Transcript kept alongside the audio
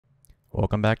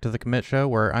Welcome back to the Commit Show,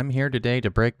 where I'm here today to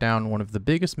break down one of the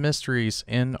biggest mysteries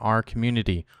in our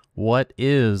community. What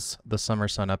is the Summer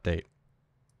Sun update?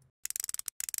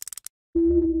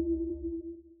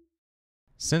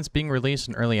 Since being released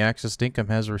in early access, Dinkum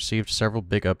has received several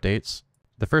big updates.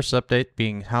 The first update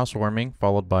being housewarming,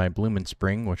 followed by Bloom in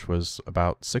Spring, which was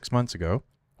about 6 months ago.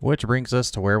 Which brings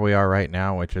us to where we are right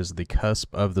now, which is the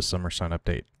cusp of the Summer Sun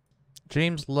update.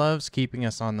 James loves keeping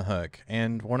us on the hook,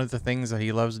 and one of the things that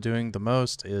he loves doing the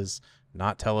most is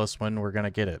not tell us when we're going to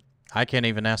get it. I can't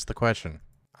even ask the question.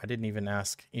 I didn't even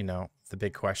ask, the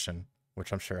big question,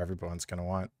 which I'm sure everyone's going to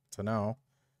want to know.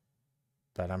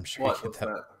 But I'm sure What's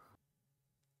that?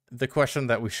 The question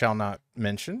that we shall not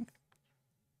mention.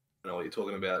 I know what you're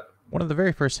talking about. One of the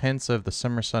very first hints of the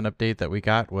Summer Sun update that we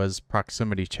got was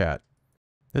proximity chat.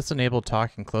 This enabled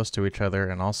talking close to each other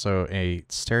and also a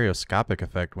stereoscopic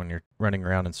effect when you're running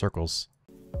around in circles.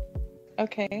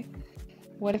 Okay.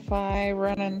 What if I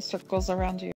run in circles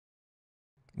around you?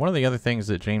 One of the other things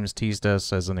that James teased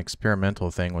us as an experimental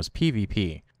thing was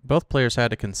PvP. Both players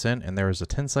had to consent, and there was a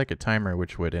 10-second timer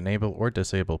which would enable or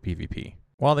disable PvP.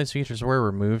 While these features were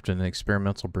removed in an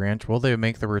experimental branch, will they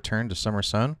make the return to Summer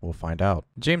Sun? We'll find out.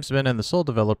 James Bennon, the sole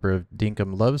developer of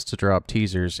Dinkum, loves to drop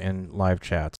teasers in live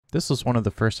chats. This was one of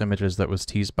the first images that was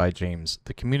teased by James.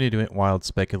 The community went wild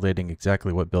speculating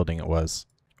exactly what building it was.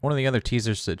 One of the other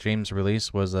teasers that James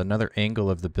released was another angle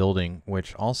of the building,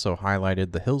 which also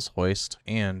highlighted the Hills hoist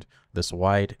and this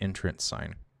wide entrance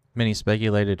sign. Many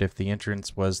speculated if the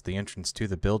entrance was the entrance to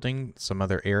the building, some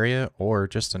other area, or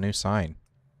just a new sign.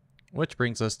 Which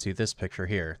brings us to this picture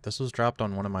here. This was dropped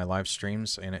on one of my live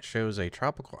streams, and it shows a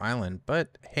tropical island,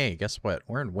 but hey, guess what?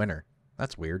 We're in winter.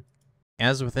 That's weird.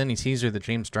 As with any teaser that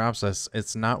James drops us,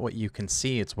 it's not what you can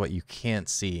see, it's what you can't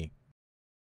see.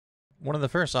 One of the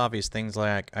first obvious things,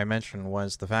 like I mentioned,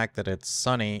 was the fact that it's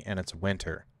sunny and it's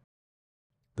winter.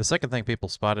 The second thing people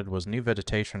spotted was new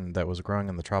vegetation that was growing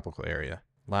in the tropical area.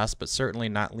 Last but certainly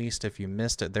not least, if you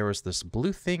missed it, there was this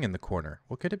blue thing in the corner.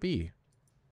 What could it be?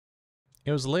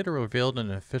 It was later revealed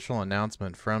in an official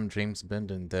announcement from James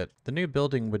Bennon that the new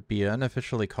building would be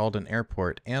unofficially called an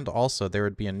airport, and also there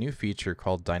would be a new feature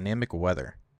called dynamic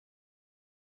weather.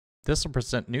 This will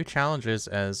present new challenges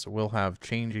as we'll have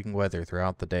changing weather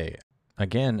throughout the day.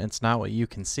 Again, it's not what you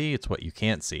can see, it's what you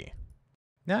can't see.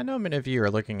 Now, I know many of you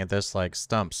are looking at this like,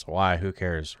 stumps, why, who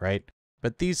cares, right?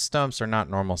 But these stumps are not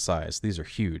normal size, these are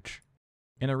huge.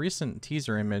 In a recent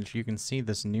teaser image, you can see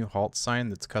this new halt sign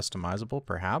that's customizable,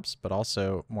 perhaps, but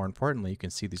also, more importantly, you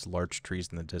can see these large trees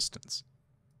in the distance.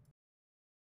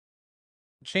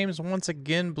 James once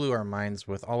again blew our minds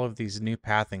with all of these new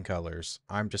pathing colors.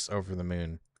 I'm just over the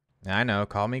moon. I know,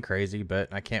 call me crazy,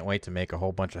 but I can't wait to make a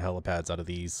whole bunch of helipads out of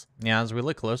these. Now, as we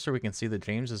look closer, we can see that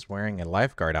James is wearing a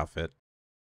lifeguard outfit.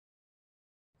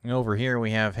 And over here we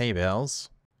have hay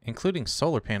bales, including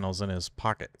solar panels in his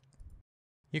pocket.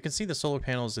 You can see the solar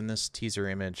panels in this teaser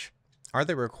image. Are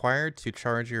they required to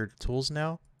charge your tools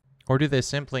now? Or do they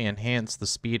simply enhance the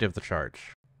speed of the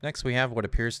charge? Next we have what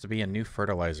appears to be a new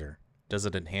fertilizer. Does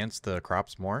it enhance the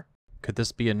crops more? Could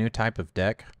this be a new type of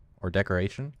deck or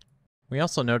decoration? We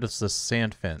also notice this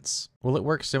sand fence. Will it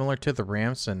work similar to the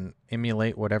ramps and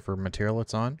emulate whatever material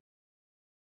it's on?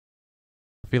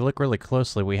 If you look really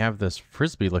closely, we have this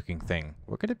frisbee looking thing.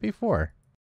 What could it be for?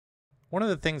 One of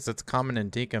the things that's common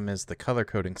in Dinkum is the color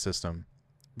coding system.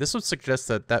 This would suggest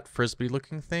that that frisbee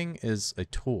looking thing is a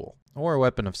tool, or a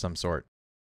weapon of some sort.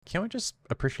 Can't we just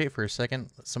appreciate for a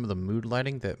second some of the mood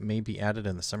lighting that may be added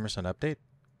in the Summer Sun update?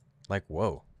 Like,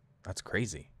 whoa, that's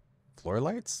crazy. Floor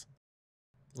lights?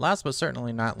 Last but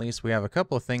certainly not least, we have a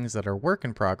couple of things that are work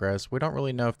in progress. We don't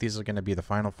really know if these are going to be the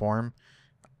final form,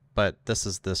 but this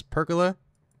is this pergola.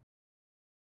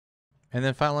 And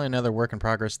then finally, another work in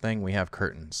progress thing, we have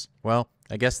curtains. Well,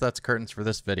 I guess that's curtains for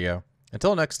this video.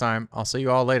 Until next time, I'll see you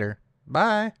all later.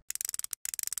 Bye!